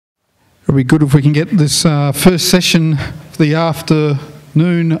It'll be good if we can get this first session of the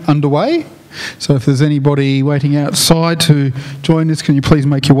afternoon underway. So if there's anybody waiting outside to join us, can you please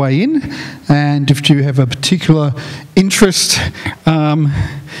make your way in? And if you have a particular interest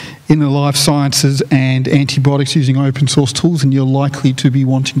in the life sciences and antibiotics using open source tools, and you're likely to be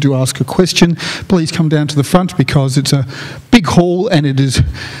wanting to ask a question, please come down to the front, because it's a big hall and it is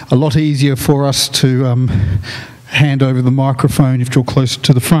a lot easier for us to hand over the microphone if you're closer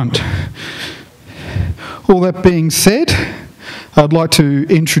to the front. All that being said, I'd like to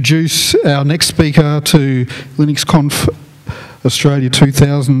introduce our next speaker to Linux.conf Australia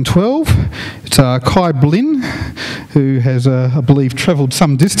 2012. It's Kai Blin, who has, I believe, travelled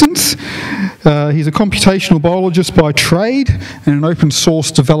some distance. He's a computational biologist by trade and an open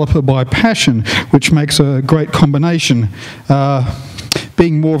source developer by passion, which makes a great combination.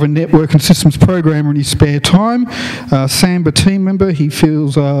 Being more of a network and systems programmer in his spare time, Samba team member, he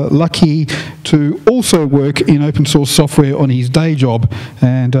feels lucky to also work in open source software on his day job.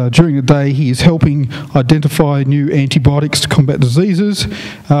 And during the day, he is helping identify new antibiotics to combat diseases,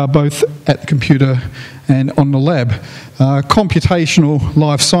 both at the computer and on the lab. Computational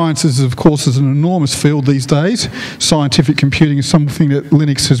life sciences, of course, is an enormous field these days. Scientific computing is something that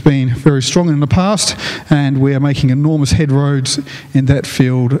Linux has been very strong in the past, and we are making enormous headroads in that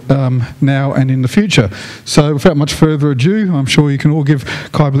field now and in the future. So without much further ado, I'm sure you can all give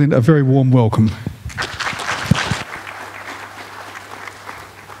Kai Blin a very warm welcome.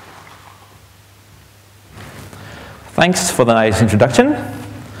 Thanks for the nice introduction.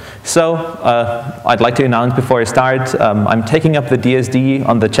 So, I'd like to announce before I start, I'm taking up the DSD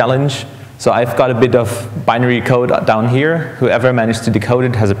on the challenge. So I've got a bit of binary code down here. Whoever managed to decode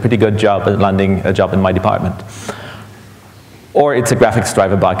it has a pretty good job at landing a job in my department. Or it's a graphics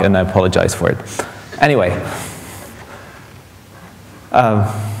driver bug, and I apologize for it. Anyway,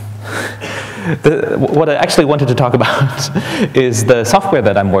 what I actually wanted to talk about is the software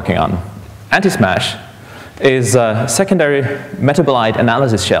that I'm working on. antiSMASH is a secondary metabolite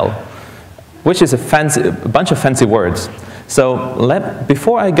analysis shell, which is a bunch of fancy words. So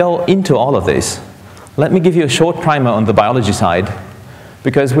before I go into all of this, let me give you a short primer on the biology side,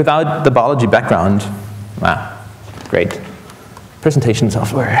 because without the biology background, great. Presentation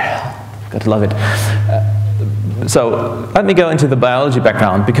software, gotta love it. So let me go into the biology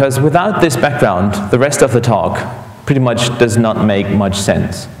background, because without this background, the rest of the talk pretty much does not make much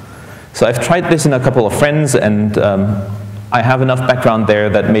sense. So I've tried this in a couple of friends, and I have enough background there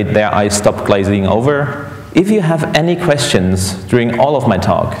that made their eyes stop glazing over. If you have any questions during all of my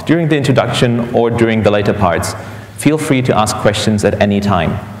talk, during the introduction or during the later parts, feel free to ask questions at any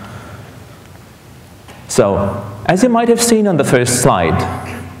time. So, as you might have seen on the first slide,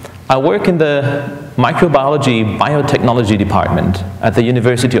 I work in the microbiology biotechnology department at the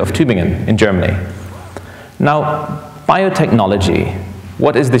University of Tübingen in Germany. Now, biotechnology,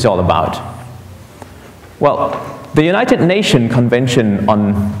 what is this all about? Well, the United Nations Convention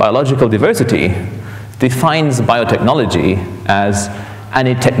on Biological Diversity defines biotechnology as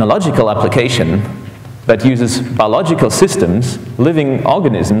any technological application that uses biological systems, living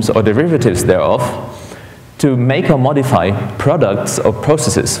organisms or derivatives thereof, to make or modify products or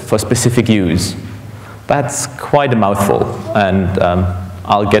processes for specific use. That's quite a mouthful, and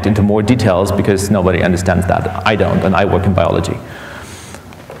I'll get into more details because nobody understands that. I don't, and I work in biology.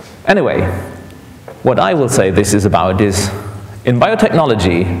 Anyway, what I will say this is about is, in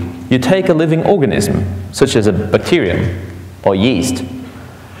biotechnology, you take a living organism, such as a bacterium or yeast,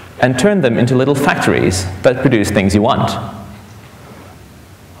 and turn them into little factories that produce things you want.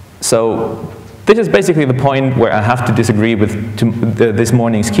 So this is basically the point where I have to disagree with this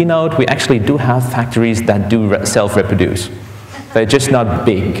morning's keynote. We actually do have factories that do self-reproduce. They're just not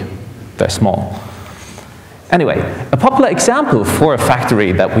big, they're small. Anyway, a popular example for a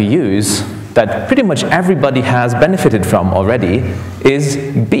factory that we use, that pretty much everybody has benefited from already, is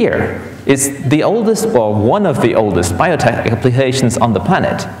beer. It's the oldest, or one of the oldest, biotech applications on the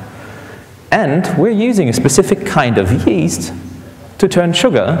planet. And we're using a specific kind of yeast to turn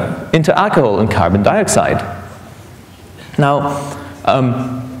sugar into alcohol and carbon dioxide. Now,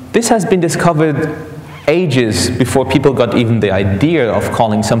 this has been discovered ages before people got even the idea of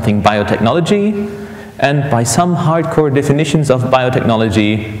calling something biotechnology. And by some hardcore definitions of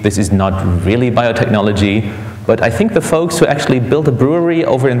biotechnology, this is not really biotechnology, but I think the folks who actually built a brewery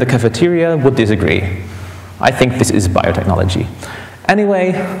over in the cafeteria would disagree. I think this is biotechnology.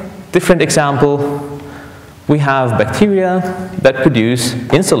 Anyway, different example. We have bacteria that produce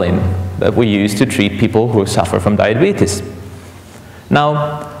insulin that we use to treat people who suffer from diabetes.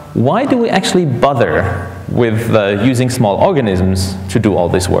 Now, why do we actually bother with using small organisms to do all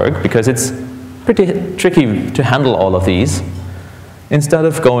this work, because it's pretty tricky to handle all of these, instead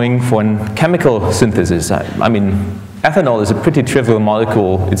of going for a chemical synthesis. I mean, ethanol is a pretty trivial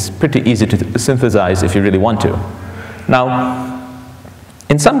molecule. It's pretty easy to synthesize if you really want to. Now,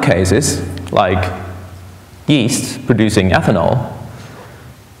 in some cases, like yeast producing ethanol,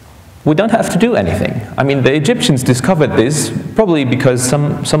 we don't have to do anything. I mean, the Egyptians discovered this probably because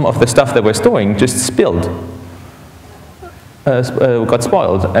some of the stuff they were storing just spilled, got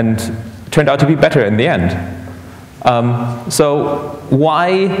spoiled, and turned out to be better in the end. So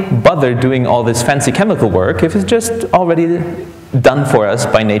why bother doing all this fancy chemical work if it's just already done for us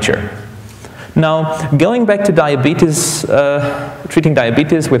by nature? Now, going back to diabetes, treating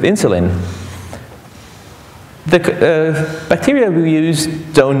diabetes with insulin, the bacteria we use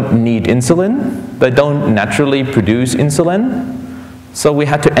don't need insulin. They don't naturally produce insulin. So we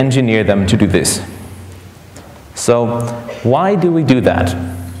had to engineer them to do this. So why do we do that?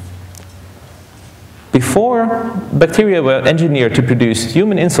 Before bacteria were engineered to produce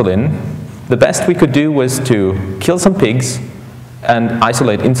human insulin, the best we could do was to kill some pigs and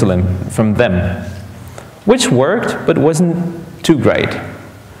isolate insulin from them, which worked, but wasn't too great.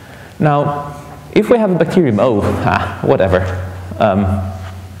 Now, if we have a bacterium, whatever,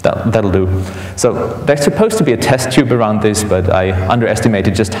 that'll do. So there's supposed to be a test tube around this, but I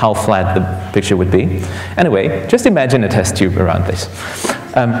underestimated just how flat the picture would be. Anyway, just imagine a test tube around this.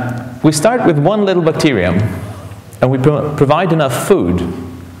 We start with one little bacterium, and we provide enough food,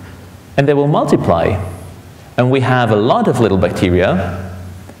 and they will multiply. And we have a lot of little bacteria,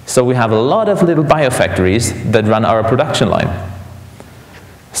 so we have a lot of little biofactories that run our production line.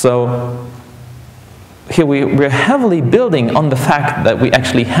 So here we're heavily building on the fact that we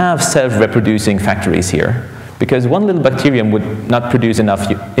actually have self-reproducing factories here, because one little bacterium would not produce enough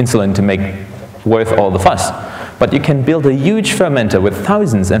insulin to make worth all the fuss. But you can build a huge fermenter with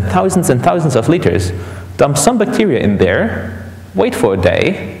thousands and thousands and thousands of liters, dump some bacteria in there, wait for a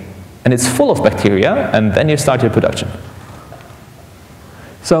day, and it's full of bacteria, and then you start your production.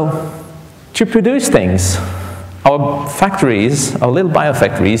 So to produce things, our factories, our little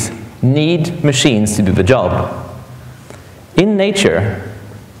biofactories, need machines to do the job. In nature,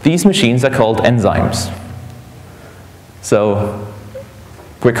 these machines are called enzymes. So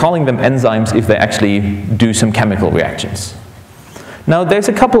we're calling them enzymes if they actually do some chemical reactions. Now, there's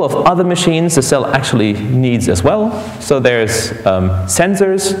a couple of other machines the cell actually needs as well. So there's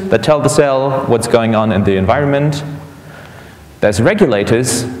sensors that tell the cell what's going on in the environment. There's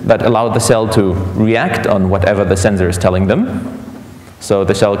regulators that allow the cell to react on whatever the sensor is telling them. So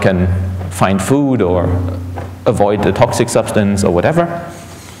the cell can find food or avoid a toxic substance or whatever.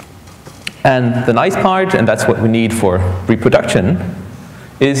 And the nice part, and that's what we need for reproduction,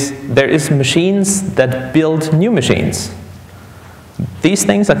 is there is machines that build new machines. These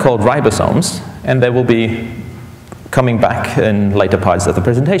things are called ribosomes, and they will be coming back in later parts of the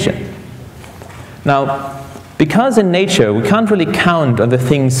presentation. Now, because in nature we can't really count on the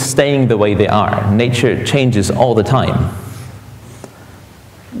things staying the way they are. Nature changes all the time.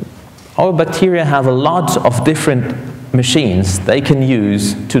 Our bacteria have a lot of different machines they can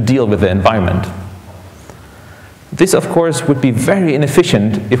use to deal with the environment. This, of course, would be very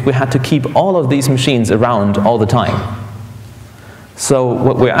inefficient if we had to keep all of these machines around all the time. So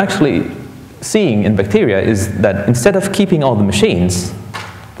what we're actually seeing in bacteria is that instead of keeping all the machines,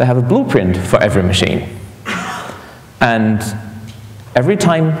 they have a blueprint for every machine. And every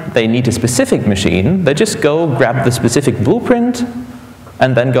time they need a specific machine, they just go grab the specific blueprint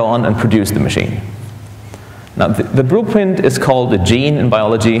and then go on and produce the machine. Now, the blueprint is called a gene in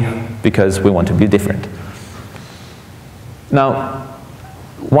biology because we want to be different. Now,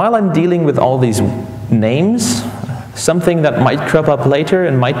 while I'm dealing with all these names, something that might crop up later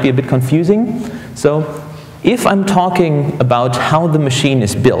and might be a bit confusing. So if I'm talking about how the machine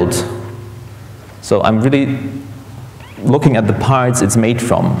is built, so I'm really looking at the parts it's made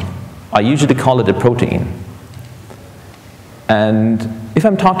from, I usually call it a protein. And if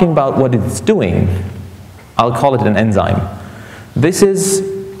I'm talking about what it's doing, I'll call it an enzyme. This is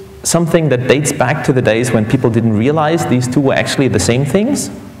something that dates back to the days when people didn't realize these two were actually the same things.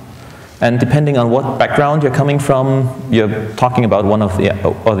 And depending on what background you're coming from, you're talking about one of the,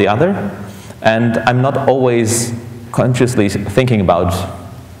 or the other. And I'm not always consciously thinking about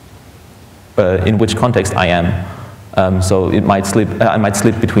in which context I am. So it might slip, I might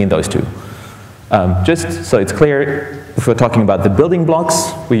slip between those two. Just so it's clear, if we're talking about the building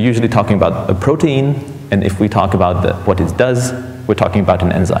blocks, we're usually talking about a protein. And if we talk about what it does, we're talking about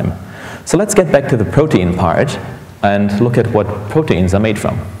an enzyme. So let's get back to the protein part and look at what proteins are made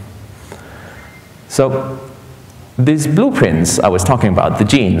from. So these blueprints I was talking about, the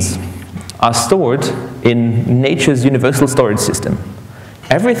genes, are stored in nature's universal storage system.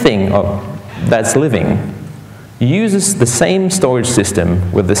 Everything that's living uses the same storage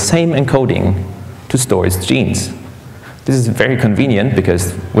system with the same encoding to store its genes. This is very convenient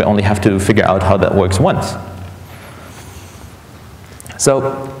because we only have to figure out how that works once.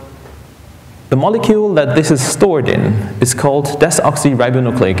 So the molecule that this is stored in is called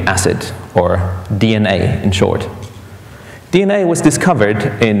desoxyribonucleic acid, or DNA in short. DNA was discovered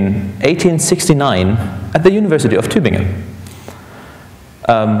in 1869 at the University of Tübingen,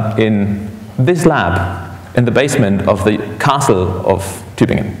 in this lab in the basement of the castle of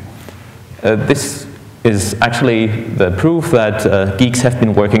Tübingen. This is actually the proof that geeks have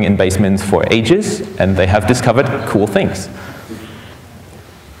been working in basements for ages, and they have discovered cool things.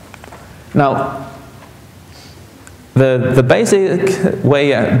 Now, the basic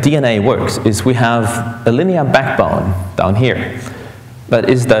way DNA works is we have a linear backbone down here that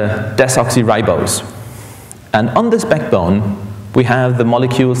is the desoxyribose. And on this backbone, we have the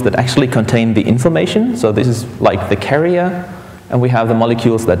molecules that actually contain the information. So this is like the carrier, and we have the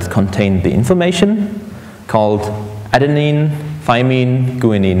molecules that contain the information, called adenine, thymine,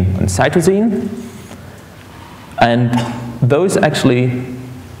 guanine, and cytosine. And those actually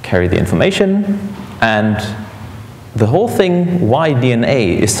carry the information, and the whole thing why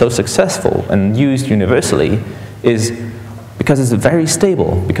DNA is so successful and used universally is because it's very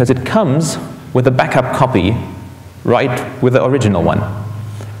stable, because it comes with a backup copy right with the original one.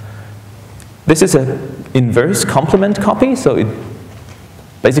 This is an inverse complement copy, so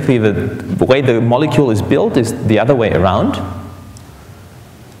basically the way the molecule is built is the other way around.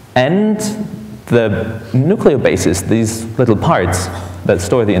 And the nucleobases, these little parts that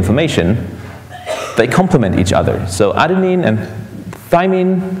store the information, they complement each other. So adenine and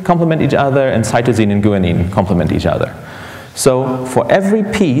thymine complement each other, and cytosine and guanine complement each other. So for every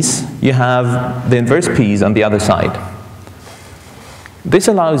piece, you have the inverse piece on the other side. This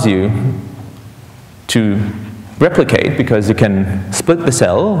allows you to replicate, because you can split the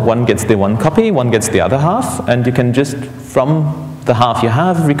cell. One gets the one copy, one gets the other half, and you can just, from the half you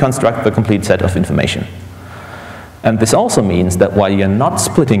have, reconstruct the complete set of information. And this also means that while you're not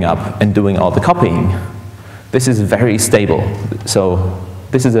splitting up and doing all the copying, this is very stable. So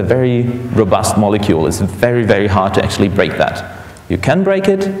this is a very robust molecule. It's very, very hard to actually break that. You can break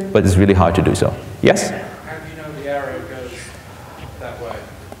it, but it's really hard to do so. Yes? How do you know the arrow goes that way?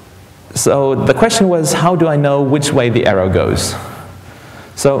 So the question was, how do I know which way the arrow goes?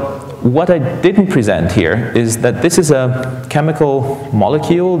 So what I didn't present here is that this is a chemical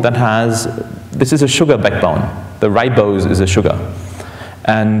molecule that has, this is a sugar backbone. The ribose is a sugar.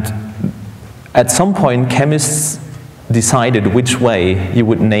 And at some point, chemists decided which way you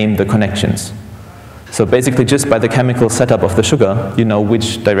would name the connections. So basically, just by the chemical setup of the sugar, you know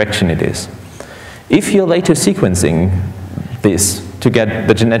which direction it is. If you're later sequencing this to get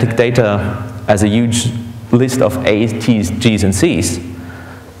the genetic data as a huge list of A's, T's, G's, and C's,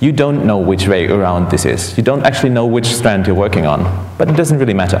 you don't know which way around this is. You don't actually know which strand you're working on, but it doesn't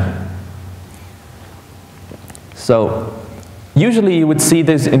really matter. So usually you would see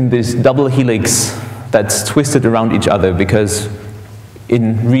this in this double helix that's twisted around each other, because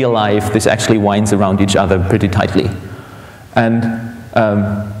in real life this actually winds around each other pretty tightly. And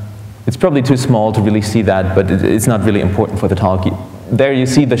it's probably too small to really see that, but it's not really important for the talk. There you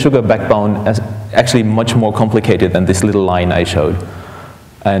see the sugar backbone as actually much more complicated than this little line I showed.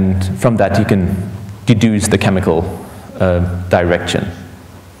 And from that you can deduce the chemical direction.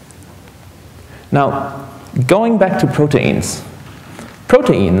 Now, going back to proteins.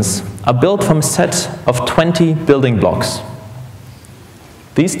 Proteins are built from a set of 20 building blocks.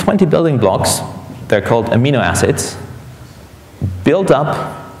 These 20 building blocks, they're called amino acids, build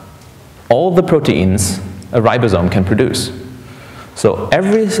up all the proteins a ribosome can produce. So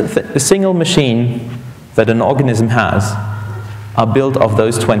every single machine that an organism has are built of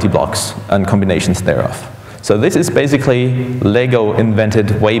those 20 blocks and combinations thereof. So this is basically Lego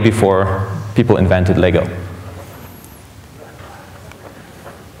invented way before people invented Lego.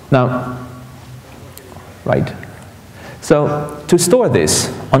 Now, right. So to store this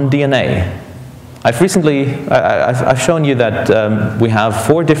on DNA, I've shown you that we have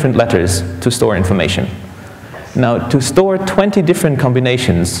 4 different letters to store information. Now, to store 20 different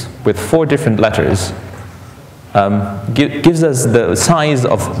combinations with 4 different letters gives us the size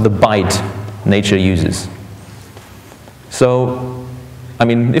of the byte nature uses. So, I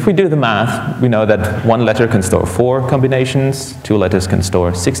mean, if we do the math, we know that 1 letter can store 4 combinations, 2 letters can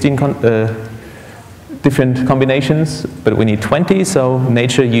store 16 different combinations, but we need 20, so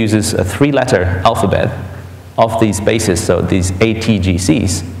nature uses a 3-letter alphabet of these bases, so these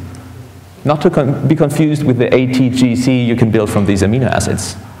ATGCs. Not to be confused with the ATGC you can build from these amino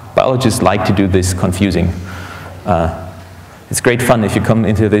acids. Biologists like to do this confusing. It's great fun if you come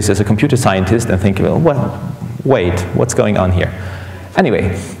into this as a computer scientist and think, well, wait, what's going on here?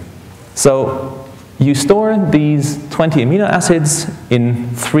 Anyway, so you store these 20 amino acids in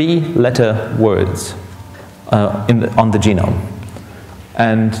 3-letter words on the genome.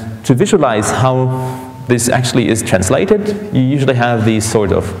 And to visualize how this actually is translated, you usually have these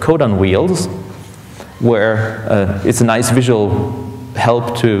sort of codon wheels where it's a nice visual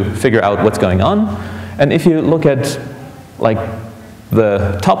help to figure out what's going on. And if you look at like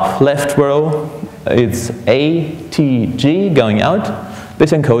the top left row, it's ATG going out.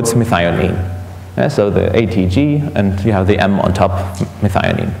 This encodes methionine. So the ATG, and you have the M on top,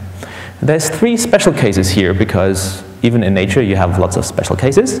 methionine. There's 3 special cases here, because even in nature you have lots of special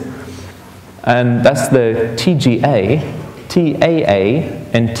cases. And that's the TGA, TAA,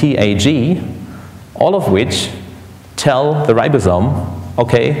 and TAG, all of which tell the ribosome,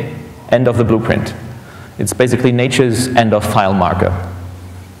 okay, end of the blueprint. It's basically nature's end of file marker.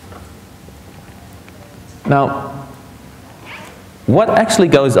 Now, what actually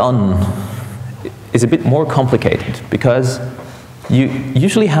goes on is a bit more complicated, because you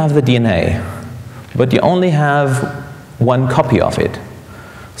usually have the DNA, but you only have one copy of it.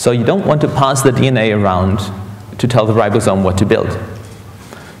 So you don't want to pass the DNA around to tell the ribosome what to build.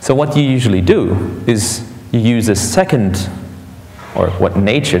 So what you usually do is you use a second, or what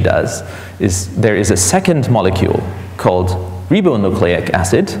nature does, is there is a second molecule called ribonucleic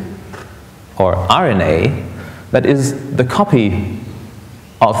acid, or RNA, that is the copy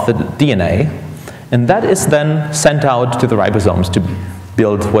of the DNA, and that is then sent out to the ribosomes to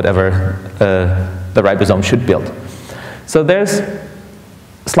build whatever the ribosome should build. So there's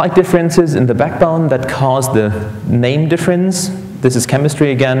slight differences in the backbone that cause the name difference. This is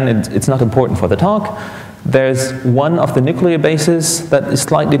chemistry again, it's not important for the talk. There's one of the nucleobases that is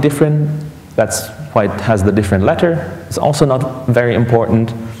slightly different. That's why it has the different letter. It's also not very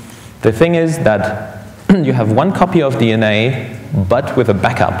important. The thing is that you have one copy of DNA, but with a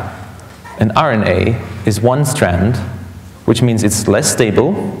backup. An RNA is one strand, which means it's less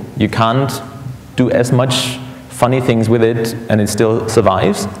stable. You can't do as much funny things with it, and it still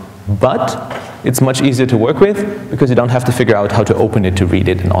survives. But it's much easier to work with, because you don't have to figure out how to open it to read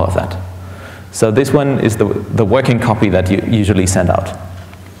it and all of that. So this one is the working copy that you usually send out.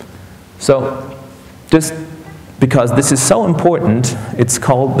 So just because this is so important, it's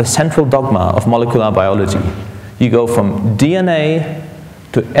called the central dogma of molecular biology. You go from DNA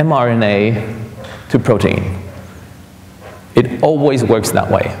to mRNA to protein. It always works that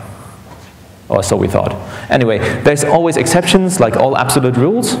way. Or so we thought. Anyway, there's always exceptions, like all absolute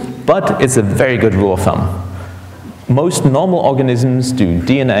rules, but it's a very good rule of thumb. Most normal organisms do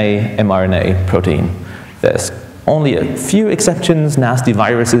DNA, mRNA, protein. There's only a few exceptions. Nasty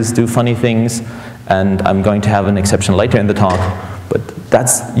viruses do funny things, and I'm going to have an exception later in the talk, but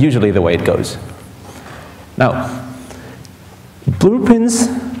that's usually the way it goes. Now, blueprints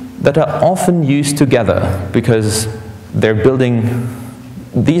that are often used together because they're building,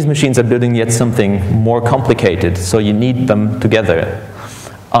 these machines are building yet something more complicated, so you need them together,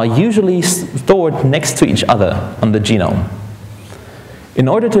 are usually stored next to each other on the genome. In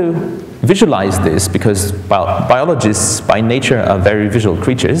order to visualize this, because biologists by nature are very visual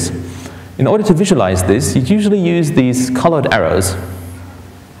creatures, in order to visualize this, you usually use these colored arrows.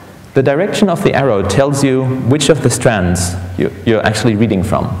 The direction of the arrow tells you which of the strands you're actually reading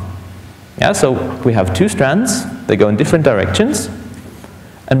from. Yeah, so we have 2 strands, they go in different directions,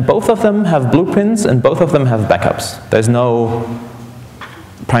 and both of them have blueprints and both of them have backups. There's no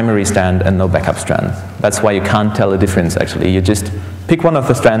primary strand and no backup strand. That's why you can't tell the difference actually. You just pick one of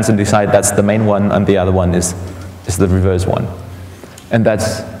the strands and decide that's the main one and the other one is the reverse one. And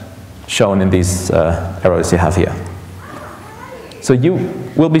that's shown in these arrows you have here. So you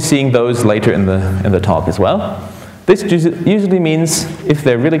will be seeing those later in the talk as well. This usually means if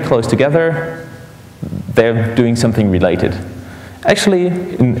they're really close together, they're doing something related. Actually,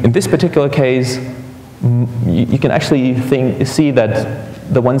 in this particular case, you can actually see that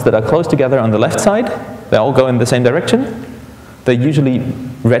the ones that are close together on the left side, they all go in the same direction. They're usually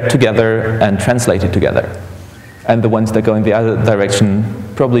read together and translated together. And the ones that go in the other direction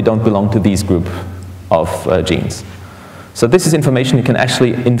probably don't belong to these group of genes. So this is information you can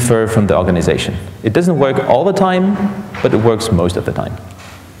actually infer from the organization. It doesn't work all the time, but it works most of the time.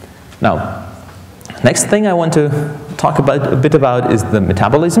 Now, next thing I want to talk a bit about is the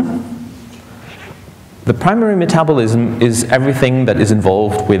metabolism. The primary metabolism is everything that is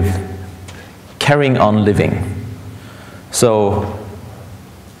involved with carrying on living. So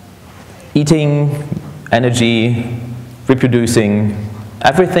eating, energy, reproducing,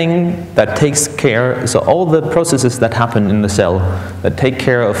 everything that takes care, so all the processes that happen in the cell that take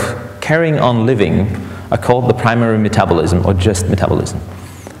care of carrying on living are called the primary metabolism, or just metabolism.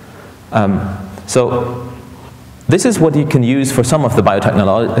 So this is what you can use for some of the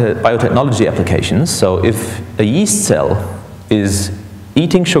biotechnology applications. So if a yeast cell is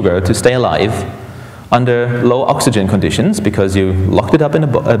eating sugar to stay alive under low oxygen conditions, because you locked it up in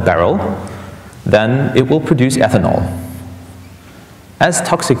a barrel, then it will produce ethanol as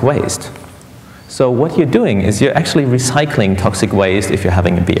toxic waste. So what you're doing is you're actually recycling toxic waste if you're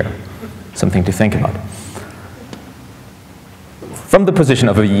having a beer. Something to think about. From the position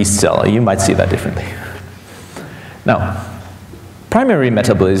of a yeast cell, you might see that differently. Now, primary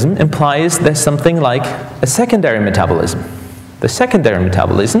metabolism implies there's something like a secondary metabolism. The secondary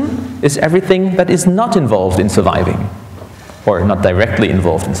metabolism is everything that is not involved in surviving, or not directly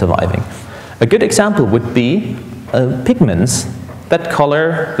involved in surviving. A good example would be pigments that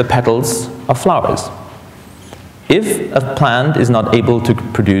color the petals of flowers. If a plant is not able to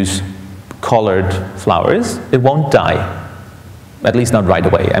produce colored flowers, it won't die. At least not right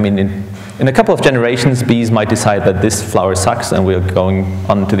away. I mean, in a couple of generations, bees might decide that this flower sucks and we're going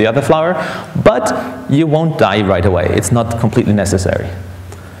on to the other flower, but you won't die right away. It's not completely necessary.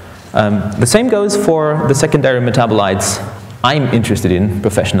 The same goes for the secondary metabolites I'm interested in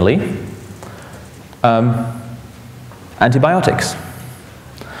professionally. Antibiotics.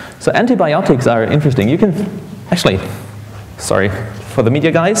 So antibiotics are interesting. You can, actually, sorry, for the media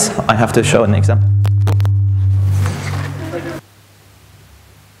guys, I have to show an example.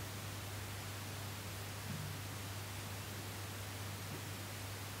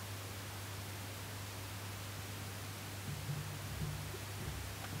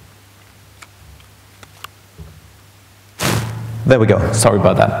 There we go, sorry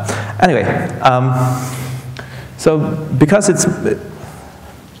about that. Anyway, so because it's,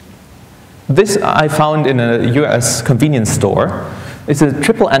 this I found in a US convenience store. It's a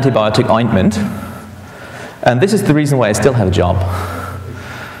triple antibiotic ointment, and this is the reason why I still have a job.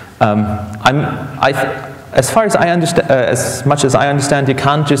 As far as I understand, as much as I understand, you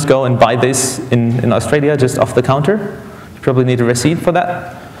can't just go and buy this in Australia just off the counter. You probably need a receipt for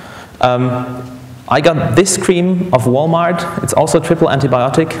that. I got this cream of Walmart. It's also triple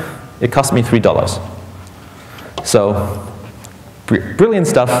antibiotic. It cost me $3. So, brilliant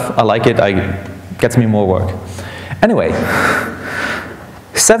stuff. I like it. Gets me more work. Anyway,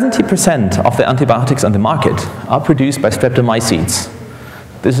 70% of the antibiotics on the market are produced by streptomycetes.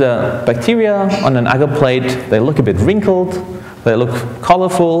 There's a bacteria on an agar plate. They look a bit wrinkled. They look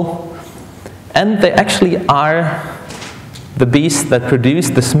colorful. And they actually are the beasts that produce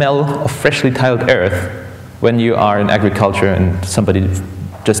the smell of freshly tiled earth when you are in agriculture and somebody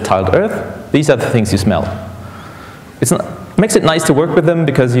just tiled earth. These are the things you smell. It makes it nice to work with them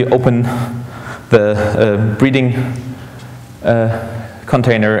because you open the breeding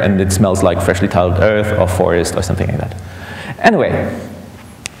container and it smells like freshly tiled earth or forest or something like that. Anyway,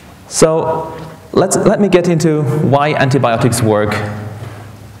 so let me get into why antibiotics work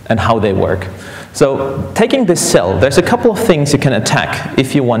and how they work. So taking this cell, there's a couple of things you can attack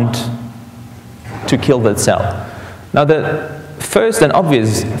if you want to kill that cell. Now the first and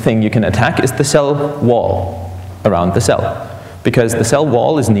obvious thing you can attack is the cell wall around the cell, because the cell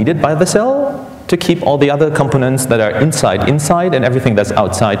wall is needed by the cell to keep all the other components that are inside, and everything that's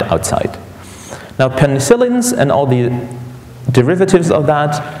outside, outside. Now penicillins and all the derivatives of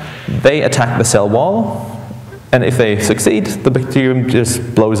that, they attack the cell wall, and if they succeed, the bacterium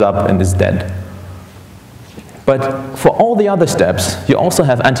just blows up and is dead. But for all the other steps, you also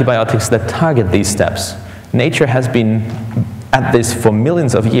have antibiotics that target these steps. Nature has been at this for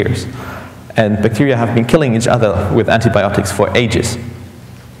millions of years, and bacteria have been killing each other with antibiotics for ages.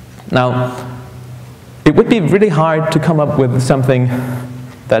 Now, it would be really hard to come up with something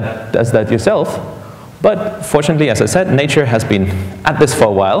that does that yourself, but fortunately, as I said, nature has been at this for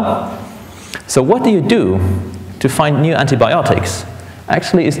a while. So what do you do to find new antibiotics?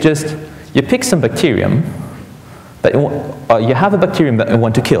 Actually, it's just you pick some bacterium, you have a bacterium that you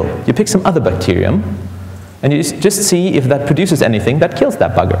want to kill. You pick some other bacterium, and you just see if that produces anything that kills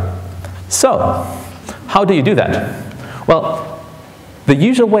that bugger. So, how do you do that? Well, the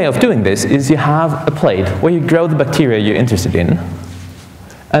usual way of doing this is you have a plate where you grow the bacteria you're interested in,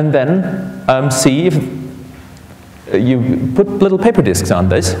 and then see if you put little paper discs on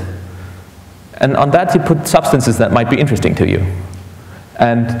this, and on that you put substances that might be interesting to you.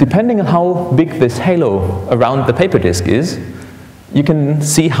 And depending on how big this halo around the paper disc is, you can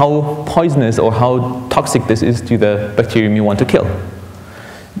see how poisonous or how toxic this is to the bacterium you want to kill.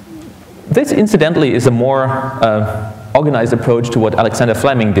 This, incidentally, is a more organized approach to what Alexander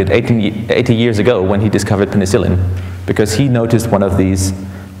Fleming did 80 years ago when he discovered penicillin, because he noticed one of these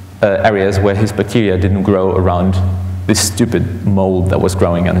areas where his bacteria didn't grow around this stupid mold that was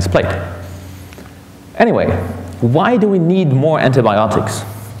growing on his plate. Anyway, why do we need more antibiotics?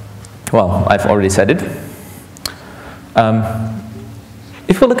 Well, I've already said it.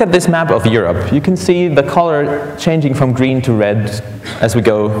 If we look at this map of Europe, you can see the color changing from green to red as we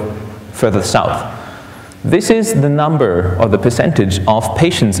go further south. This is the number or the percentage of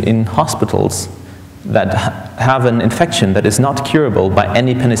patients in hospitals that have an infection that is not curable by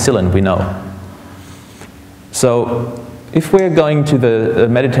any penicillin we know. So if we're going to the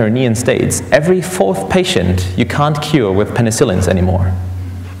Mediterranean states, every fourth patient you can't cure with penicillins anymore.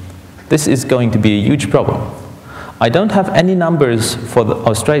 This is going to be a huge problem. I don't have any numbers for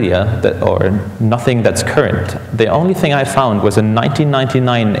Australia, or nothing that's current. The only thing I found was a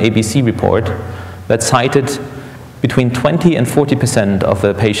 1999 ABC report that cited between 20 and 40% of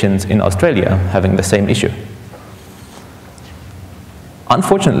the patients in Australia having the same issue.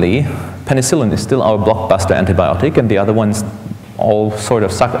 Unfortunately, penicillin is still our blockbuster antibiotic, and the other ones all sort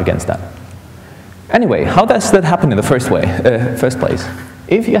of suck against that. Anyway, how does that happen in the first place?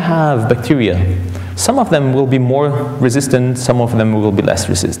 If you have bacteria, some of them will be more resistant, some of them will be less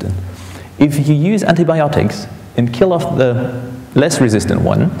resistant. If you use antibiotics and kill off the less resistant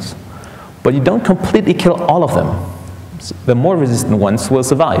ones, but you don't completely kill all of them, the more resistant ones will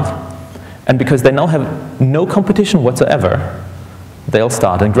survive. And because they now have no competition whatsoever, they'll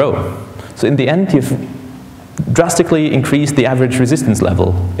start and grow. So in the end, you've drastically increased the average resistance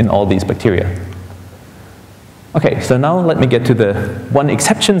level in all these bacteria. Okay, so now let me get to the one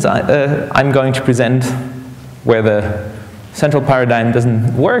exceptions I'm going to present where the central paradigm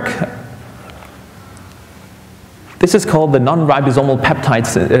doesn't work. This is called the non-ribosomal peptide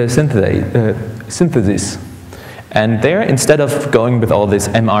synthesis. And there, instead of going with all this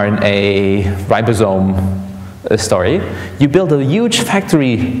mRNA ribosome story, you build a huge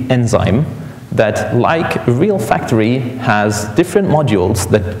factory enzyme that, like a real factory, has different modules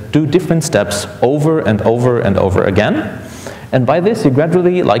that do different steps over and over and over again. And by this, you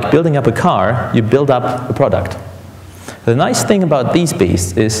gradually, like building up a car, you build up a product. The nice thing about these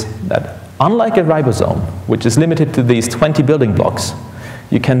beasts is that, unlike a ribosome, which is limited to these 20 building blocks,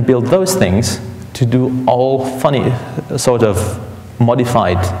 you can build those things to do all funny sort of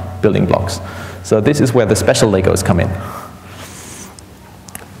modified building blocks. So this is where the special Legos come in.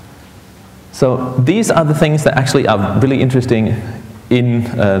 So these are the things that actually are really interesting in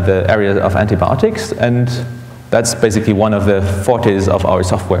the area of antibiotics, and that's basically one of the fortes of our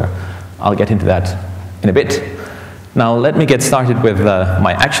software. I'll get into that in a bit. Now let me get started with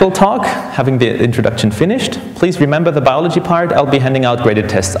my actual talk, having the introduction finished. Please remember the biology part. I'll be handing out graded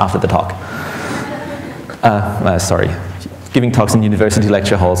tests after the talk. Sorry, giving talks in university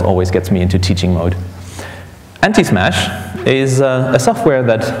lecture halls always gets me into teaching mode. antiSMASH is a software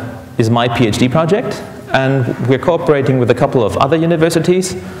that is my PhD project, and we're cooperating with a couple of other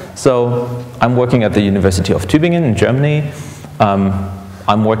universities. So I'm working at the University of Tübingen in Germany.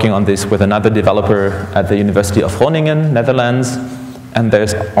 I'm working on this with another developer at the University of Groningen, Netherlands, and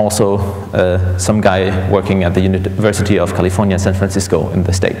there's also some guy working at the University of California, San Francisco in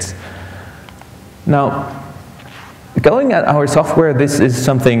the States. Now, going at our software, this is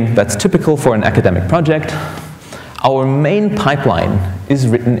something that's typical for an academic project. Our main pipeline is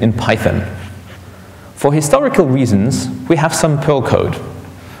written in Python. For historical reasons, we have some Perl code.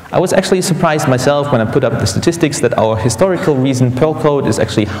 I was actually surprised myself when I put up the statistics that our historical reason Perl code is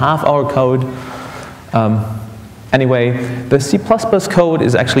actually half our code. Anyway, the C++ code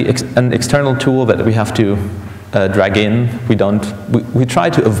is actually an external tool that we have to drag in. We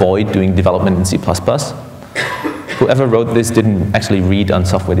try to avoid doing development in C++. Whoever wrote this didn't actually read on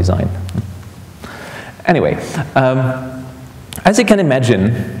software design. Anyway, as you can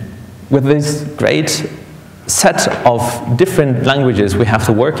imagine, with this great set of different languages we have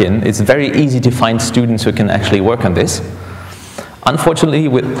to work in, it's very easy to find students who can actually work on this. Unfortunately,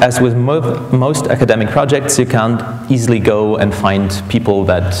 as with most academic projects, you can't easily go and find people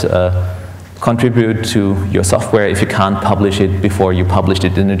that contribute to your software if you can't publish it before you published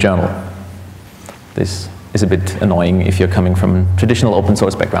it in a journal. This is a bit annoying if you're coming from a traditional open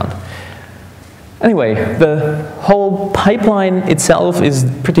source background. Anyway, the whole pipeline itself is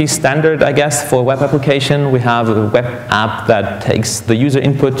pretty standard, I guess, for a web application. We have a web app that takes the user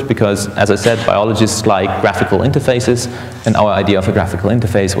input because, as I said, biologists like graphical interfaces, and our idea of a graphical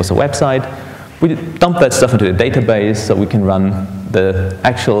interface was a website. We dump that stuff into a database so we can run the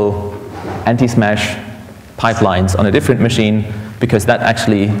actual anti-SMASH pipelines on a different machine, because that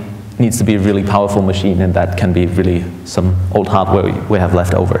actually needs to be a really powerful machine, and that can be really some old hardware we have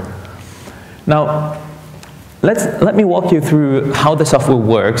left over. Now, let me walk you through how the software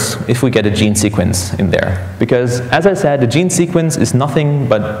works if we get a gene sequence in there. Because, as I said, the gene sequence is nothing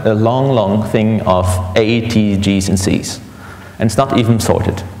but a long, long thing of A, T, Gs, and Cs. And it's not even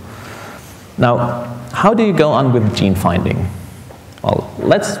sorted. Now, how do you go on with gene finding? Well,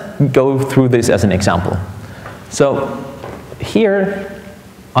 let's go through this as an example. So, here,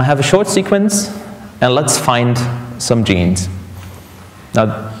 I have a short sequence, and let's find some genes.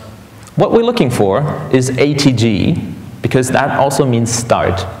 Now, what we're looking for is ATG, because that also means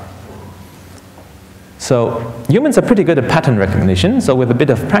start. So humans are pretty good at pattern recognition, so with a bit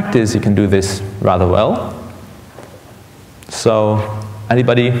of practice you can do this rather well. So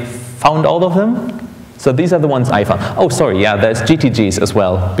anybody found all of them? So these are the ones I found. Oh, sorry, yeah, there's GTGs as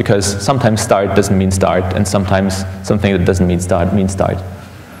well, because sometimes start doesn't mean start, and sometimes something that doesn't mean start means start.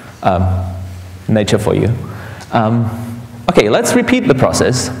 Nature for you. Okay, let's repeat the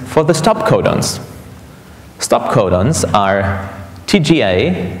process for the stop codons. Stop codons are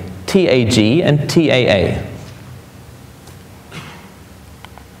TGA, TAG, and TAA.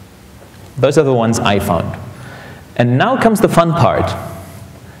 Those are the ones I found. And now comes the fun part.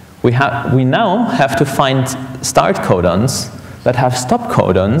 We now have to find start codons that have stop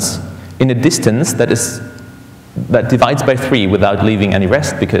codons in a distance that divides by 3 without leaving any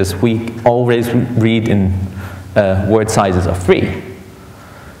rest, because we always read in word sizes of 3.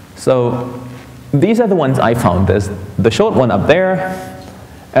 So these are the ones I found. There's the short one up there,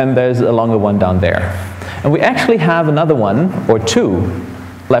 and there's a longer one down there. And we actually have another one, or 2,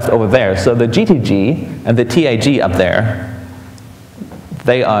 left over there. So the GTG and the TAG up there,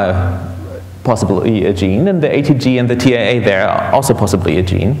 they are possibly a gene, and the ATG and the TAA there are also possibly a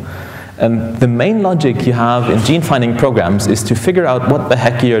gene. And the main logic you have in gene finding programs is to figure out what the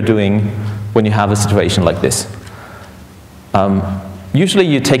heck you're doing when you have a situation like this. Usually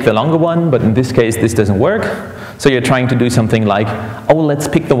you take the longer one, but in this case this doesn't work. So you're trying to do something like, oh, let's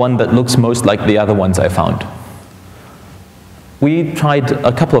pick the one that looks most like the other ones I found. We tried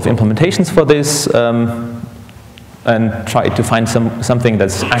a couple of implementations for this and tried to find something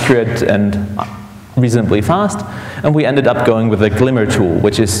that's accurate and reasonably fast. And we ended up going with a Glimmer tool,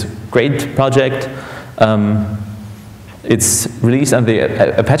 which is a great project. It's released under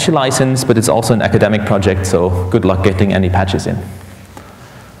the Apache license, but it's also an academic project, so good luck getting any patches in.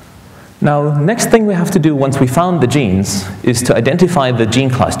 Now, next thing we have to do once we found the genes is to identify the gene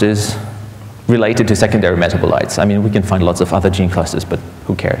clusters related to secondary metabolites. I mean, we can find lots of other gene clusters, but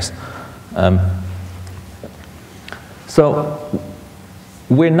who cares? So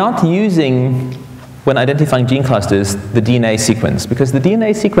we're not using, when identifying gene clusters, the DNA sequence, because the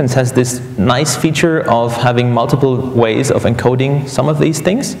DNA sequence has this nice feature of having multiple ways of encoding some of these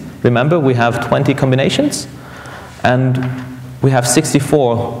things. Remember, we have 20 combinations, and we have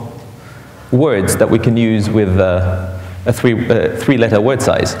 64 words that we can use with a three-letter word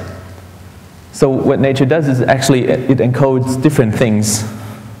size. So what nature does is actually it encodes different things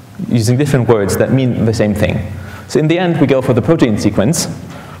using different words that mean the same thing. So in the end, we go for the protein sequence,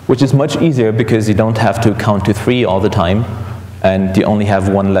 which is much easier because you don't have to count to 3 all the time, and you only have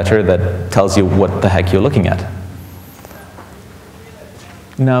one letter that tells you what the heck you're looking at.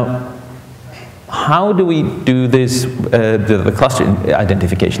 Now, how do we do this, the cluster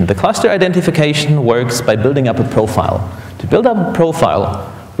identification? The cluster identification works by building up a profile. To build up a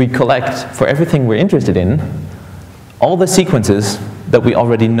profile, we collect, for everything we're interested in, all the sequences that we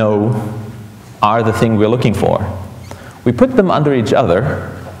already know are the thing we're looking for. We put them under each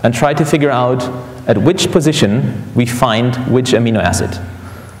other and try to figure out at which position we find which amino acid.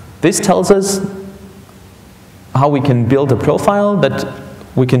 This tells us how we can build a profile that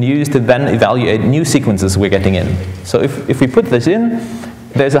we can use to then evaluate new sequences we're getting in. So if we put this in,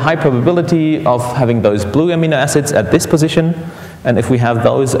 there's a high probability of having those blue amino acids at this position, and if we have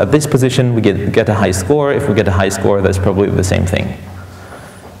those at this position, we get a high score. If we get a high score, that's probably the same thing.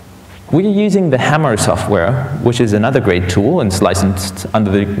 We're using the Hammer software, which is another great tool, and it's licensed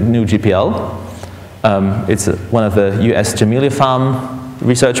under the new GPL. It's one of the US Jamelia Farm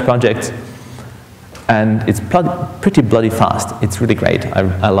research projects, and it's pretty bloody fast. It's really great.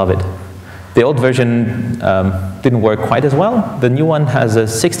 I love it. The old version didn't work quite as well. The new one has a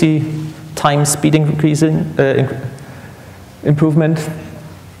 60 times speed increasing improvement.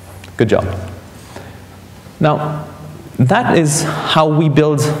 Good job. Now, that is how we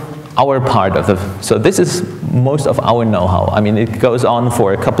build our part of the, so this is most of our know-how. I mean, it goes on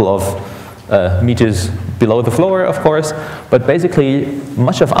for a couple of meters below the floor, of course, but basically,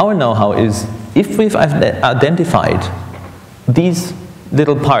 much of our know-how is if we've identified these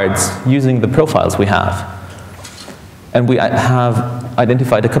little parts using the profiles we have, and we have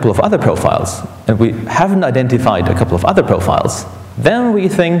identified a couple of other profiles, and we haven't identified a couple of other profiles, then we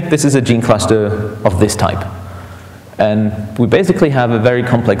think this is a gene cluster of this type. And we basically have a very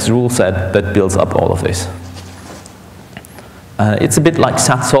complex rule set that builds up all of this. It's a bit like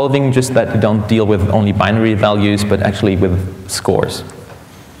SAT solving, just that you don't deal with only binary values, but actually with scores.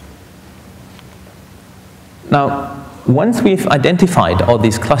 Now, once we've identified all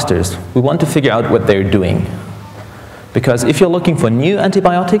these clusters, we want to figure out what they're doing. Because if you're looking for new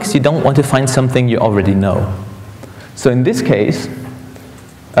antibiotics, you don't want to find something you already know. So in this case,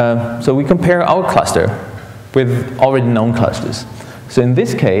 so we compare our cluster with already known clusters. So in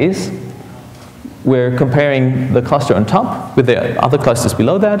this case, we're comparing the cluster on top with the other clusters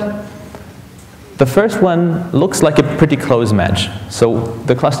below that. The first one looks like a pretty close match. So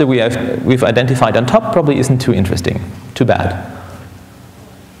the cluster we've identified on top probably isn't too interesting, too bad.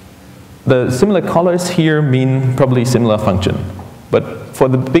 The similar colors here mean probably similar function. But for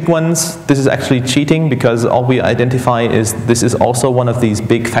the big ones, this is actually cheating because all we identify is this is also one of these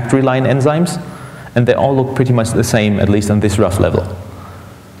big factory line enzymes, and they all look pretty much the same, at least on this rough level.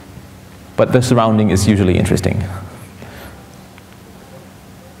 But the surrounding is usually interesting.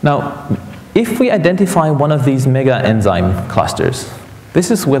 Now, if we identify one of these mega enzyme clusters, this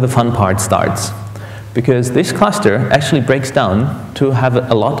is where the fun part starts. Because this cluster actually breaks down to have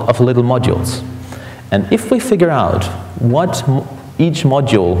a lot of little modules. And if we figure out what each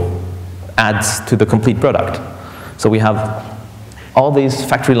module adds to the complete product, so we have all these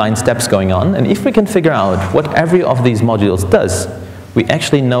factory line steps going on, and if we can figure out what every of these modules does, we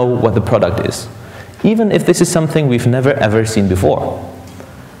actually know what the product is, even if this is something we've never ever seen before,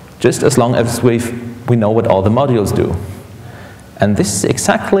 just as long as we know what all the modules do. And this is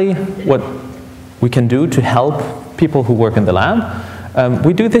exactly what we can do to help people who work in the lab.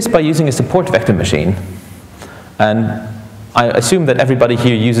 We do this by using a support vector machine. And I assume that everybody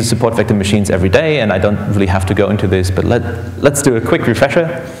here uses support vector machines every day, and I don't really have to go into this, but let's do a quick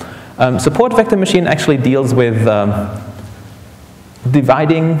refresher. Support vector machine actually deals with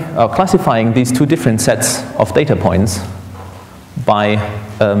dividing or classifying these two different sets of data points by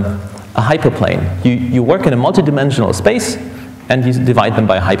a hyperplane. You work in a multidimensional space, and you divide them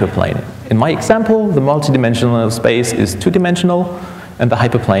by a hyperplane. In my example, the multidimensional space is two-dimensional, and the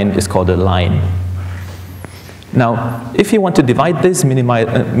hyperplane is called a line. Now, if you want to divide this,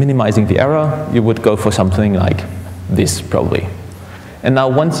 minimizing the error, you would go for something like this, probably. And now,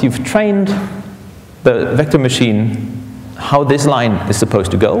 once you've trained the vector machine how this line is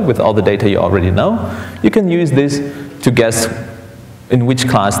supposed to go with all the data you already know, you can use this to guess in which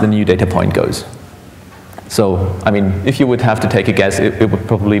class the new data point goes. So, I mean, if you would have to take a guess, it would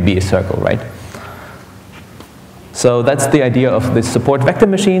probably be a circle, right? So that's the idea of the support vector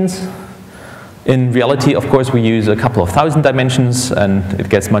machines. In reality, of course, we use a couple of thousand dimensions, and it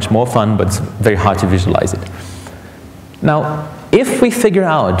gets much more fun, but it's very hard to visualize it. Now, if we figure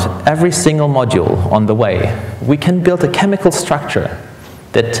out every single module on the way, we can build a chemical structure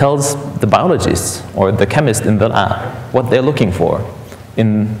that tells the biologists or the chemist in the lab what they're looking for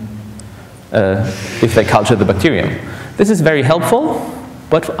if they culture the bacterium. This is very helpful,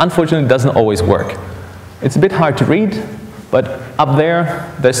 but unfortunately doesn't always work. It's a bit hard to read, but up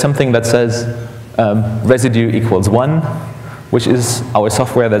there's something that says residue equals 1, which is our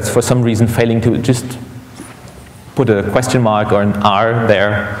software that's for some reason failing to just put a question mark or an R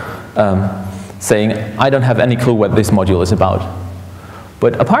there, saying, I don't have any clue what this module is about.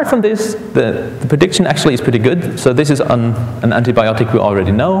 But apart from this, the prediction actually is pretty good. So this is on an antibiotic we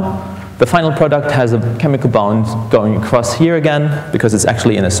already know. The final product has a chemical bond going across here again, because it's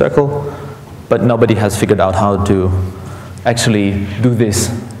actually in a circle. But nobody has figured out how to actually do this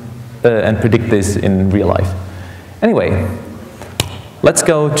and predict this in real life. Anyway, let's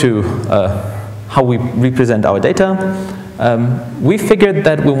go to how we represent our data. We figured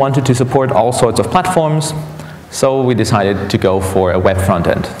that we wanted to support all sorts of platforms, so we decided to go for a web front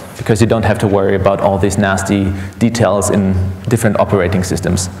end, because you don't have to worry about all these nasty details in different operating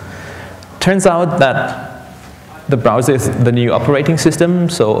systems. Turns out that the browser is the new operating system,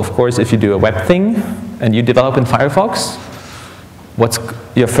 so of course if you do a web thing and you develop in Firefox, what's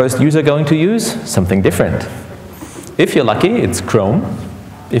your first user going to use? Something different. If you're lucky, it's Chrome.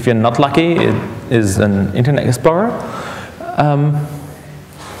 If you're not lucky, it is an Internet Explorer.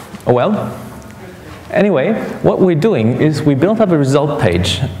 Well, anyway, what we're doing is we built up a result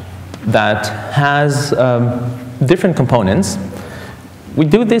page that has different components. We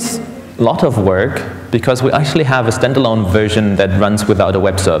do this lot of work because we actually have a standalone version that runs without a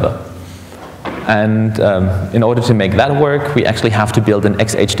web server. And in order to make that work, we actually have to build an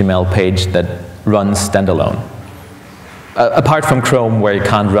XHTML page that runs standalone. Apart from Chrome, where you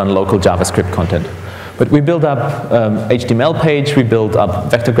can't run local JavaScript content. But we build up HTML page, we build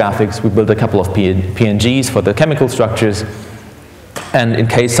up vector graphics, we build a couple of PNGs for the chemical structures. And in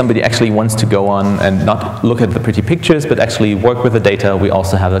case somebody actually wants to go on and not look at the pretty pictures, but actually work with the data, we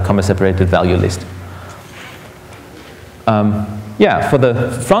also have a comma-separated value list. Yeah, for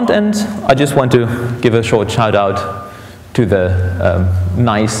the front end, I just want to give a short shout out to the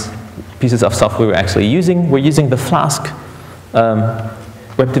nice pieces of software we're actually using. We're using the Flask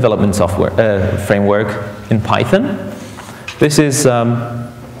web development software framework in Python. This is a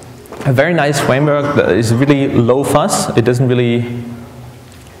very nice framework that is really low fuss. It doesn't really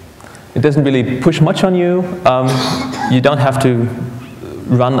push much on you. You don't have to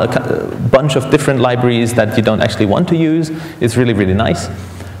run a bunch of different libraries that you don't actually want to use. It's really, really nice.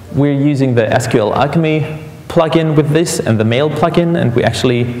 We're using the SQL Alchemy plugin with this and the mail plugin, and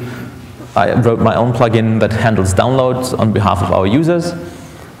I wrote my own plugin that handles downloads on behalf of our users.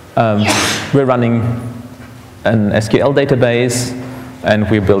 We're running an SQL database, and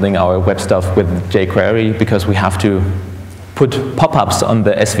we're building our web stuff with jQuery because we have to put pop-ups on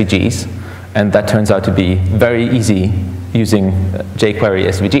the SVGs, and that turns out to be very easy using jQuery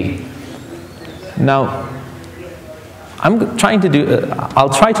SVG. Now, I'll try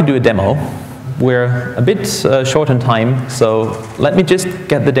to do a demo. We're a bit short on time, so let me just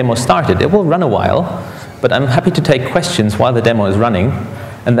get the demo started. It will run a while, but I'm happy to take questions while the demo is running,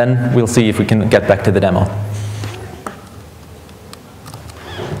 and then we'll see if we can get back to the demo.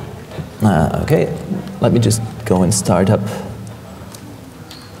 Okay, let me just go and start up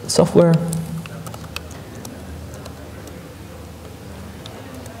software.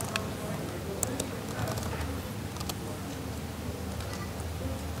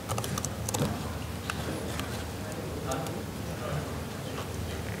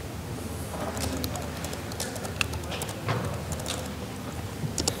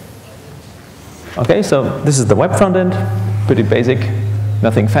 Okay, so this is the web front end, pretty basic,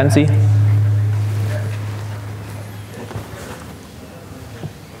 nothing fancy.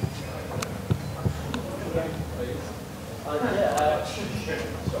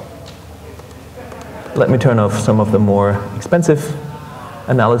 Let me turn off some of the more expensive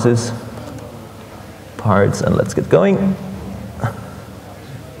analysis parts and let's get going.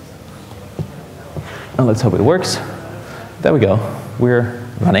 And let's hope it works. There we go, we're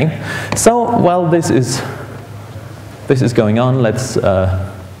running. So while this is going on, let's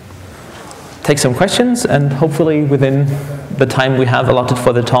take some questions, and hopefully within the time we have allotted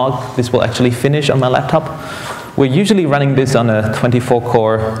for the talk, this will actually finish on my laptop. We're usually running this on a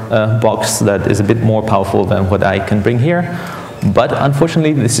 24-core box that is a bit more powerful than what I can bring here. But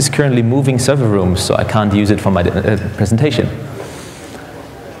unfortunately, this is currently moving server rooms, so I can't use it for my presentation.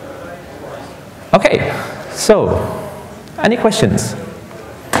 Okay, so any questions?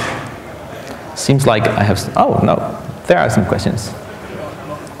 Seems like I have, oh no, there are some questions.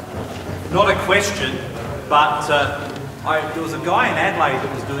 Not a question, but there was a guy in Adelaide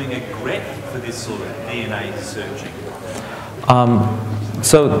that was doing a grep for this sort of DNA searching.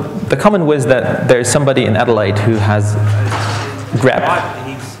 So the comment was that there's somebody in Adelaide who has grep.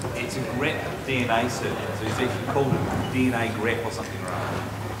 It's a grep DNA search, so he's actually called it DNA grep or something,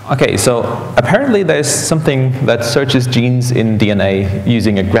 right? Okay, so apparently there's something that searches genes in DNA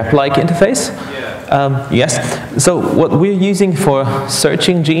using a grep-like interface. Yeah. Yes. So what we're using for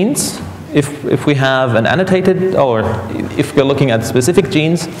searching genes, if we have an annotated, or if we're looking at specific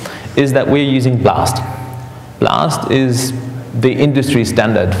genes, is that we're using BLAST. BLAST is the industry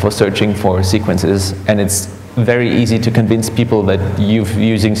standard for searching for sequences, and it's very easy to convince people that you're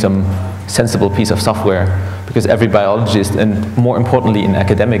using some sensible piece of software, because every biologist, and more importantly in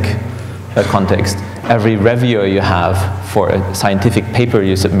academic context, every reviewer you have for a scientific paper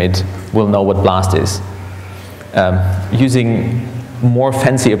you submit will know what BLAST is. Using more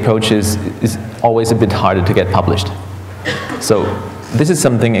fancy approaches is always a bit harder to get published. So this is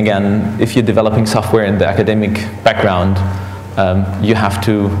something, again, if you're developing software in the academic background, you have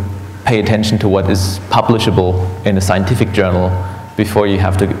to pay attention to what is publishable in a scientific journal before you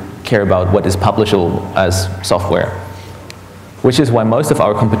have to care about what is publishable as software. which is why most of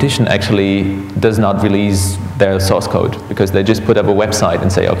our competition actually does not release their source code, because they just put up a website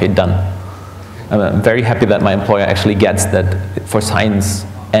and say, okay, done. I'm very happy that my employer actually gets that for science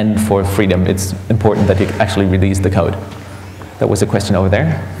and for freedom, it's important that you actually release the code. That was a question over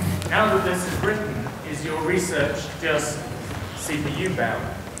there. Now that this is written, is your research just CPU bound?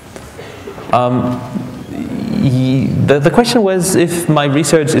 The question was if my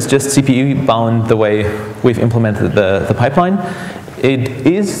research is just CPU bound the way we've implemented the pipeline. It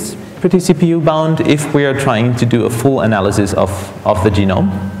is pretty CPU bound if we are trying to do a full analysis of the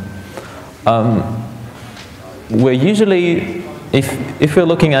genome. We're usually, if we're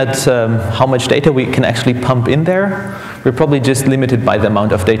looking at how much data we can actually pump in there, we're probably just limited by the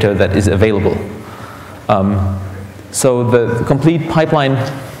amount of data that is available. So the complete pipeline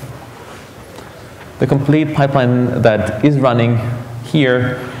that is running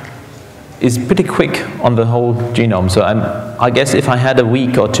here is pretty quick on the whole genome. So I guess if I had a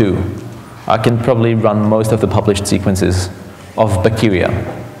week or two, I can probably run most of the published sequences of bacteria,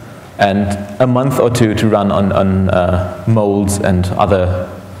 and a month or two to run on molds and other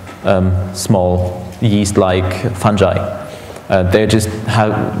small yeast-like fungi. They just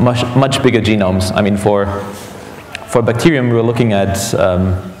have much bigger genomes. I mean, for bacterium, we're looking at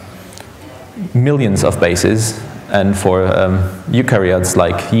millions of bases, and for eukaryotes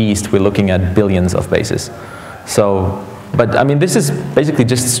like yeast, we're looking at billions of bases. So, but I mean, this is basically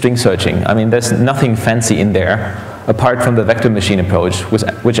just string searching. I mean, there's nothing fancy in there, apart from the vector machine approach,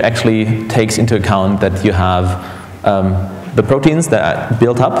 which actually takes into account that you have the proteins that are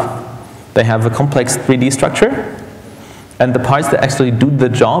built up. They have a complex 3D structure, and the parts that actually do the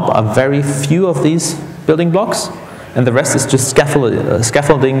job are very few of these building blocks, and the rest is just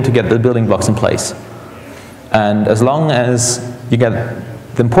scaffolding to get the building blocks in place. And as long as you get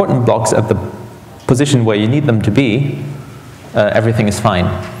the important blocks at the position where you need them to be, everything is fine.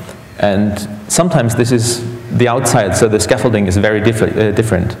 And sometimes this is the outside, so the scaffolding is very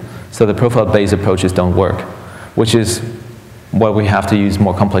different. So the profile-based approaches don't work, which is why we have to use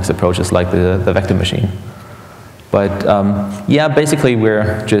more complex approaches like the vector machine. But yeah, basically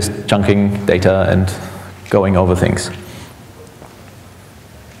we're just chunking data and going over things.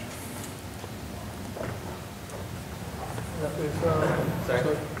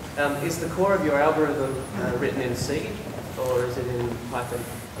 Is the core of your algorithm written in C, or is it in Python?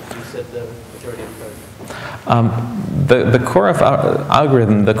 You said the majority of code. The core of our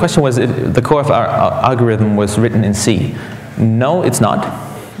algorithm, the question was if the core of our algorithm was written in C. No, it's not.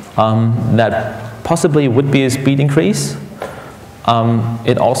 That possibly would be a speed increase.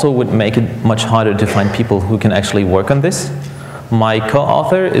 It also would make it much harder to find people who can actually work on this. My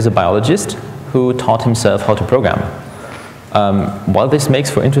co-author is a biologist who taught himself how to program. While this makes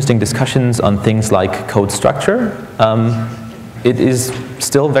for interesting discussions on things like code structure, it is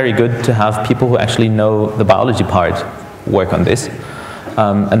still very good to have people who actually know the biology part work on this.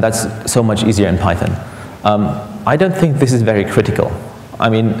 And that's so much easier in Python. I don't think this is very critical. I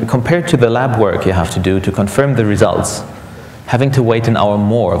mean, compared to the lab work you have to do to confirm the results, having to wait an hour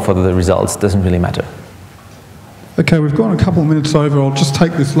more for the results doesn't really matter. Okay, we've gone a couple of minutes over. I'll just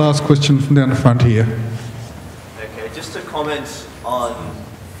take this last question from down the front here. Okay, just to comment on,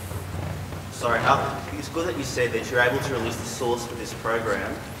 sorry, it's good that you said that you're able to release the source for this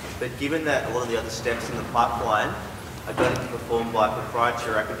program, but given that a lot of the other steps in the pipeline are going to be performed by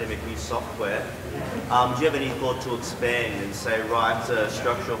proprietary academic use software, do you have any thought to expand and say write a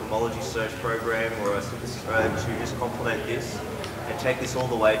structural homology search program or a synthesis program to just complement this and take this all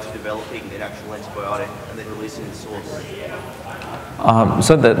the way to developing an actual antibiotic and then releasing the source?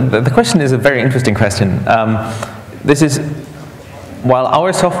 So the question is a very interesting question. This is, while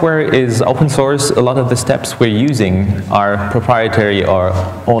our software is open source, a lot of the steps we're using are proprietary or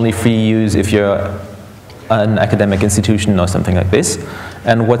only free use if you're an academic institution or something like this.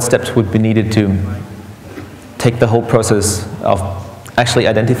 And what steps would be needed to take the whole process of actually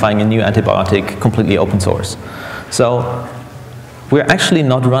identifying a new antibiotic completely open source. So we're actually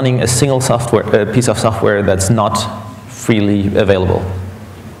not running a single piece of software that's not freely available.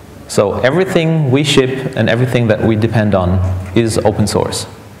 So everything we ship and everything that we depend on is open source.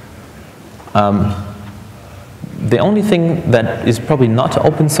 The only thing that is probably not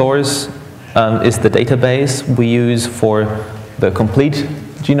open source is the database we use for the complete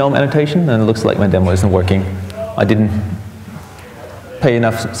genome annotation, and it looks like my demo isn't working. I didn't pay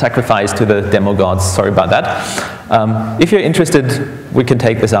enough sacrifice to the demo gods, sorry about that. If you're interested, we can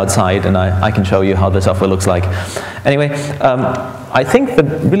take this outside and I can show you how the software looks like. Anyway, I think the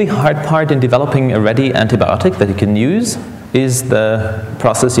really hard part in developing a ready antibiotic that you can use is the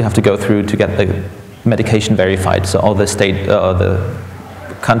process you have to go through to get medication verified, so all the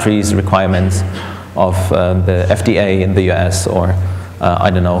the country's requirements of the FDA in the US, or I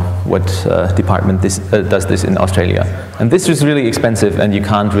don't know what department does this in Australia. And this is really expensive, and you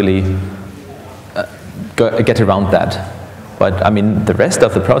can't really get around that. But I mean, the rest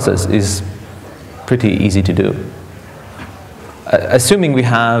of the process is pretty easy to do. Assuming we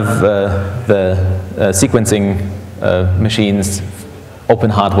have the sequencing machines, open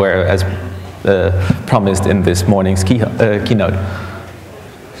hardware as promised in this morning's keynote.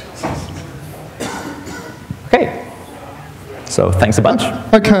 Okay, so thanks a bunch.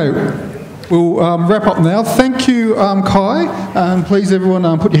 Okay, we'll wrap up now. Thank you, Kai. Please,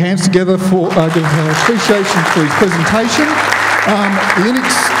 everyone, put your hands together for give appreciation for his presentation.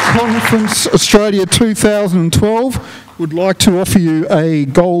 Linux Conference Australia 2012 would like to offer you a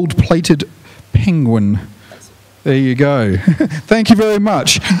gold-plated penguin. There you go. Thank you very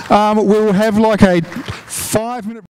much. We'll have like a 5-minute